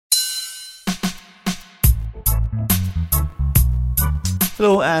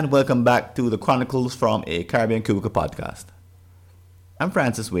Hello and welcome back to the Chronicles from a Caribbean Cubicle podcast. I'm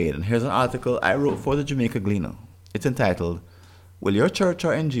Francis Wade and here's an article I wrote for the Jamaica Gleaner. It's entitled, Will Your Church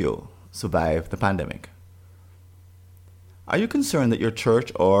or NGO Survive the Pandemic? Are you concerned that your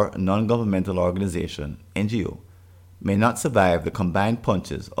church or non-governmental organization, NGO, may not survive the combined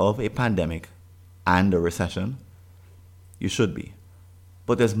punches of a pandemic and a recession? You should be.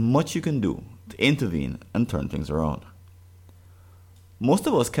 But there's much you can do to intervene and turn things around. Most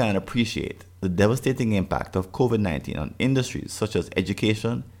of us can appreciate the devastating impact of COVID-19 on industries such as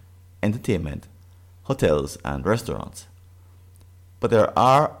education, entertainment, hotels, and restaurants. But there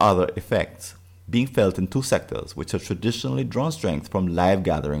are other effects being felt in two sectors which have traditionally drawn strength from live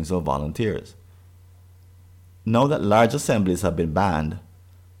gatherings of volunteers. Now that large assemblies have been banned,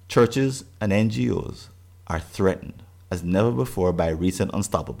 churches and NGOs are threatened as never before by recent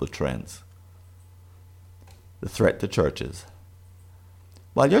unstoppable trends. The threat to churches.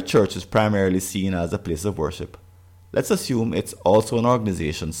 While your church is primarily seen as a place of worship, let's assume it's also an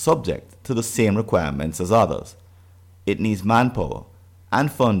organization subject to the same requirements as others. It needs manpower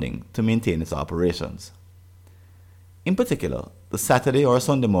and funding to maintain its operations. In particular, the Saturday or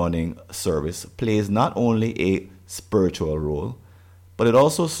Sunday morning service plays not only a spiritual role, but it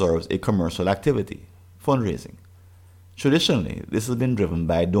also serves a commercial activity, fundraising. Traditionally, this has been driven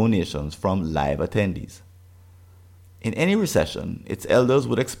by donations from live attendees. In any recession, its elders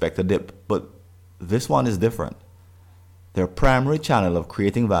would expect a dip, but this one is different. Their primary channel of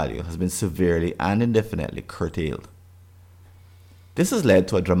creating value has been severely and indefinitely curtailed. This has led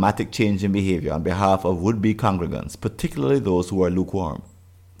to a dramatic change in behavior on behalf of would-be congregants, particularly those who are lukewarm,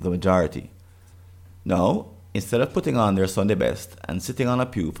 the majority. Now, instead of putting on their Sunday best and sitting on a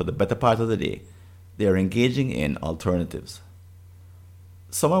pew for the better part of the day, they are engaging in alternatives.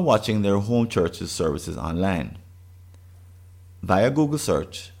 Some are watching their home church's services online. Via Google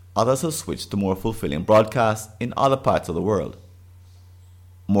search, others have switched to more fulfilling broadcasts in other parts of the world.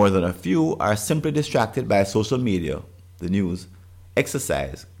 More than a few are simply distracted by social media, the news,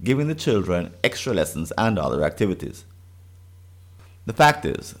 exercise, giving the children extra lessons and other activities. The fact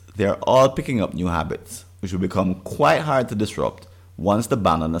is, they are all picking up new habits, which will become quite hard to disrupt once the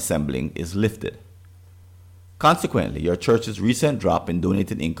ban on assembling is lifted. Consequently, your church's recent drop in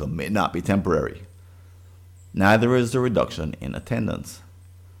donated income may not be temporary. Neither is the reduction in attendance.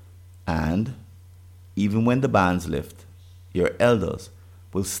 And, even when the bans lift, your elders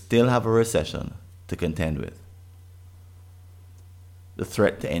will still have a recession to contend with. The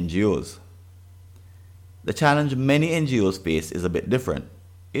threat to NGOs. The challenge many NGOs face is a bit different.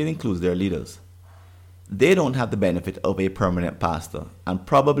 It includes their leaders. They don't have the benefit of a permanent pastor and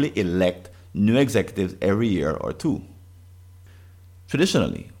probably elect new executives every year or two.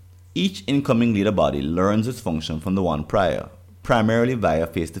 Traditionally, each incoming leader body learns its function from the one prior, primarily via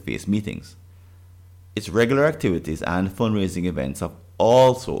face-to-face meetings. Its regular activities and fundraising events have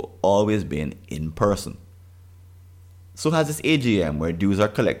also always been in person. So has its AGM, where dues are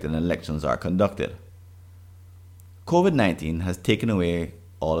collected and elections are conducted. COVID-19 has taken away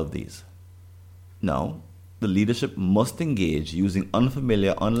all of these. Now, the leadership must engage using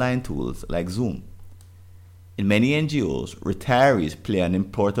unfamiliar online tools like Zoom. In many NGOs, retirees play an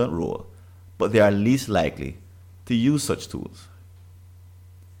important role, but they are least likely to use such tools.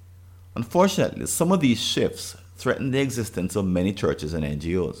 Unfortunately, some of these shifts threaten the existence of many churches and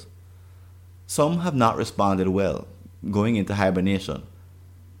NGOs. Some have not responded well, going into hibernation,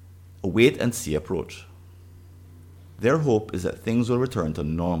 a wait-and-see approach. Their hope is that things will return to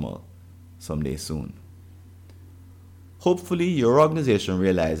normal someday soon. Hopefully, your organization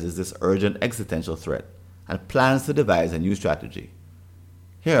realizes this urgent existential threat and plans to devise a new strategy.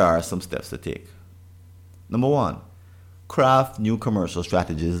 Here are some steps to take. Number 1. Craft new commercial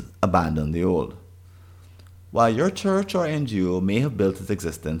strategies, abandon the old. While your church or NGO may have built its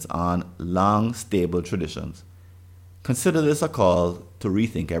existence on long, stable traditions, consider this a call to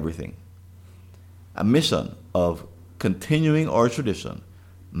rethink everything. A mission of continuing our tradition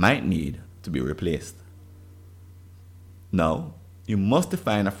might need to be replaced. Now, you must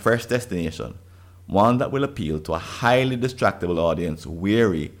define a fresh destination, one that will appeal to a highly distractible audience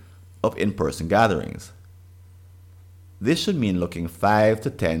weary of in-person gatherings. This should mean looking 5 to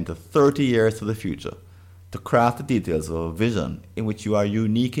 10 to 30 years to the future to craft the details of a vision in which you are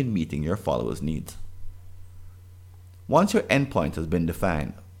unique in meeting your followers' needs. Once your endpoint has been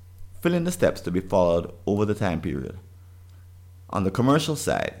defined, fill in the steps to be followed over the time period. On the commercial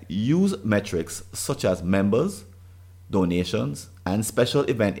side, use metrics such as members, donations, and special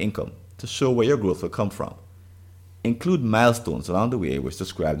event income to show where your growth will come from. Include milestones along the way which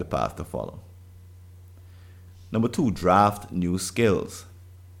describe the path to follow. Number 2, draft new skills.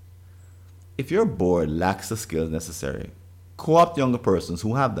 If your board lacks the skills necessary, co-opt younger persons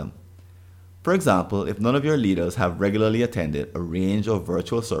who have them. For example, if none of your leaders have regularly attended a range of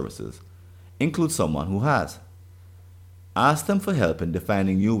virtual services, include someone who has. Ask them for help in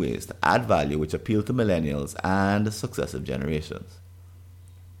defining new ways to add value which appeal to millennials and successive generations.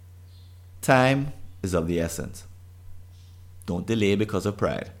 Time is of the essence. Don't delay because of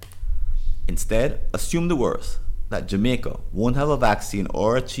pride. Instead, assume the worst, that Jamaica won't have a vaccine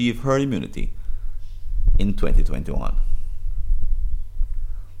or achieve herd immunity in 2021.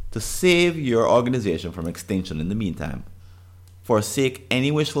 To save your organization from extinction in the meantime, forsake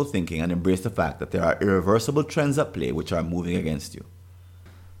any wishful thinking and embrace the fact that there are irreversible trends at play which are moving against you.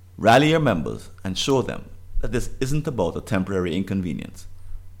 Rally your members and show them that this isn't about a temporary inconvenience,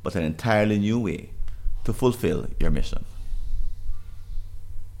 but an entirely new way to fulfill your mission.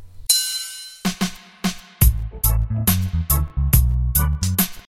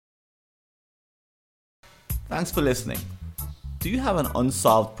 Thanks for listening. Do you have an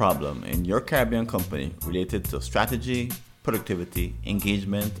unsolved problem in your Caribbean company related to strategy, productivity,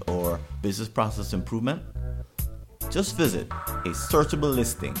 engagement, or business process improvement? Just visit a searchable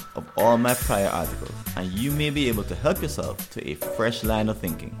listing of all my prior articles and you may be able to help yourself to a fresh line of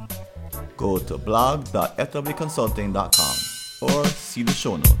thinking. Go to blog.fwconsulting.com or see the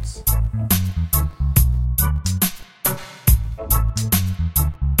show notes.